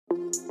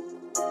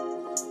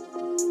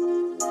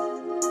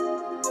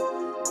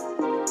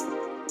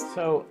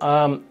So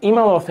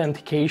email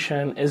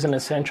authentication is an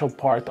essential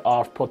part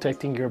of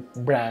protecting your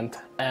brand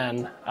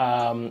and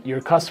your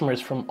customers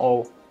from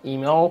all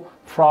email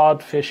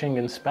fraud, phishing,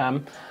 and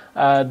spam.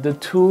 The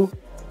two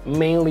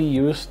mainly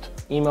used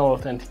email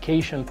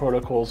authentication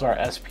protocols are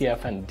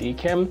SPF and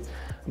DKIM,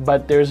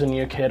 but there's a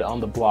new kid on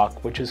the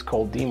block which is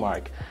called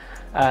DMARC.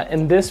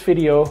 In this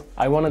video,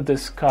 I want to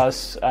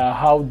discuss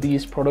how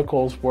these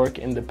protocols work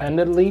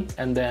independently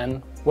and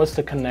then what's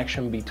the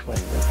connection between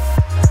them.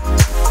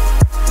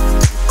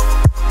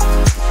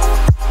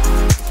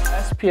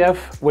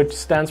 SPF, which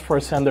stands for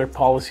Sender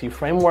Policy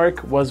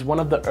Framework, was one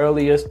of the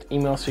earliest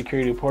email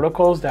security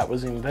protocols that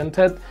was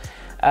invented.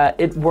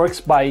 It works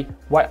by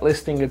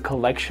whitelisting a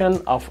collection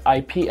of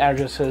IP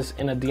addresses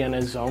in a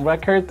DNS zone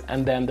record,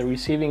 and then the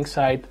receiving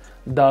side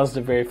does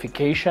the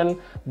verification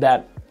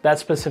that that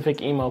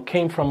specific email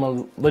came from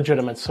a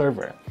legitimate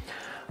server.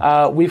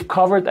 We've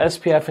covered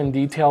SPF in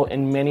detail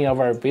in many of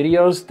our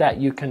videos that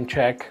you can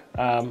check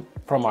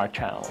from our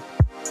channel.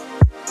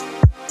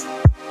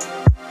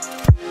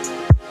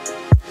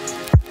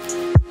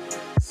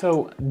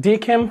 So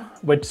DKIM,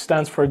 which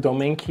stands for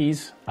Domain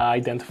Keys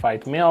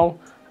Identified Mail,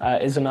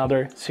 is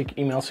another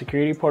email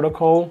security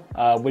protocol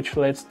which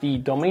lets the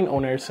domain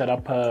owner set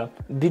up a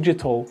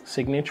digital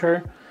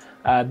signature.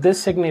 This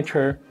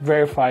signature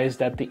verifies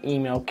that the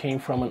email came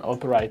from an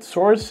authorized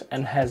source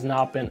and has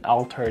not been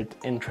altered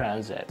in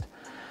transit.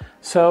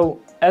 So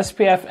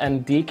SPF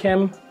and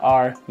DKIM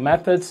are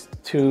methods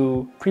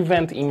to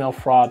prevent email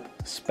fraud,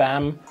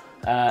 spam,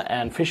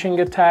 and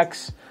phishing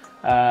attacks,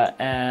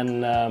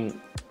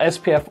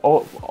 SPF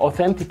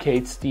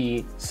authenticates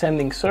the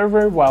sending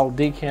server while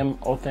DKIM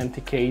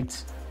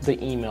authenticates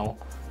the email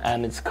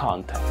and its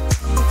content.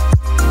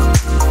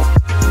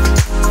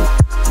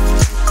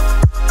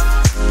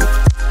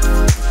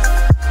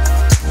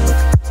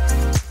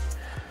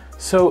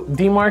 So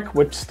DMARC,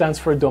 which stands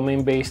for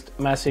Domain-Based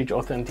Message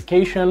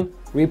Authentication,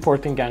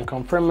 Reporting and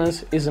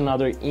Conformance, is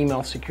another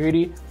email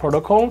security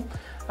protocol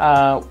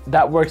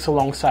that works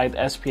alongside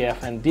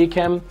SPF and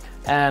DKIM,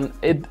 and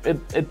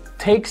it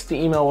takes the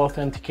email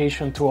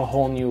authentication to a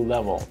whole new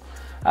level.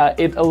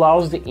 It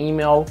allows the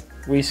email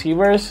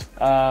receivers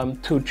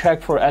to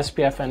check for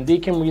SPF and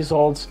DKIM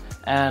results,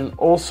 and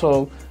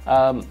also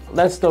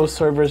lets those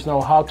servers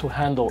know how to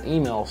handle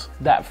emails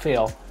that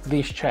fail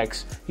these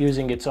checks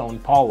using its own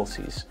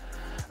policies.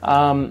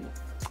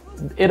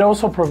 It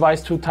also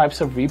provides two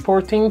types of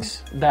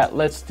reportings that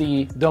lets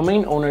the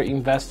domain owner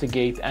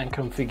investigate and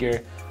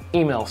configure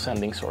email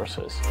sending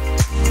sources.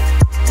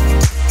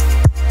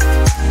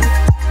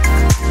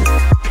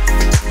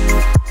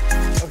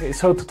 Okay,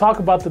 so to talk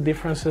about the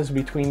differences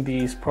between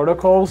these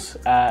protocols,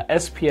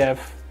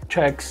 SPF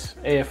checks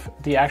if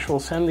the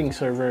actual sending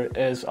server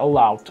is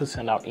allowed to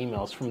send out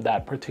emails from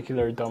that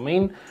particular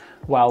domain,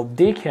 while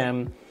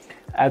DKIM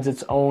adds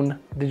its own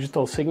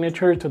digital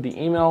signature to the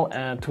email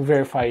and to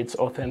verify its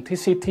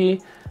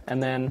authenticity.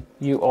 And then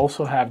you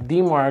also have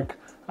DMARC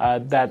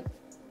that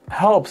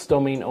helps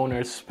domain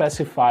owners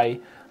specify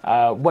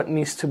what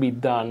needs to be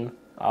done,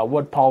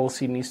 what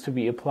policy needs to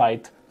be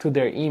applied to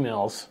their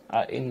emails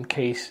in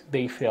case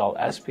they fail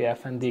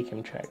SPF and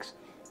DKIM checks.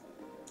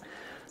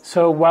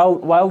 So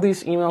while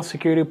these email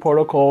security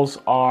protocols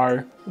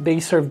they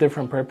serve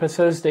different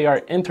purposes, they are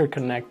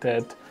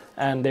interconnected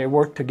and they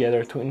work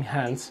together to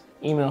enhance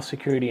email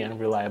security and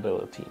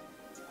reliability.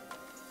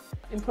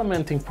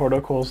 Implementing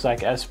protocols like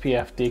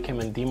SPF,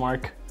 DKIM, and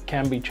DMARC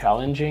can be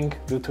challenging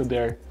due to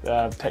their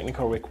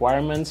technical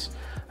requirements.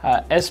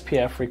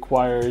 SPF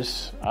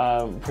requires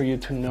for you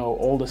to know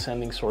all the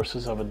sending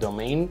sources of a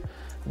domain,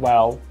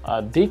 while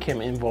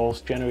DKIM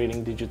involves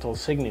generating digital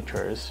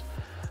signatures.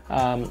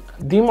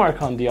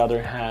 DMARC, on the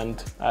other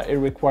hand, it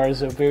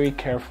requires a very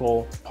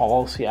careful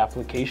policy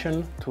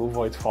application to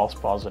avoid false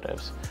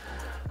positives.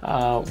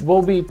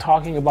 We'll be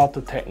talking about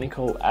the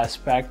technical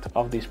aspect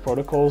of these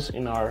protocols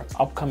in our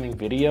upcoming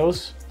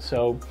videos.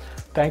 So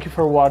thank you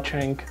for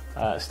watching.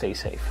 Stay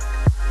safe.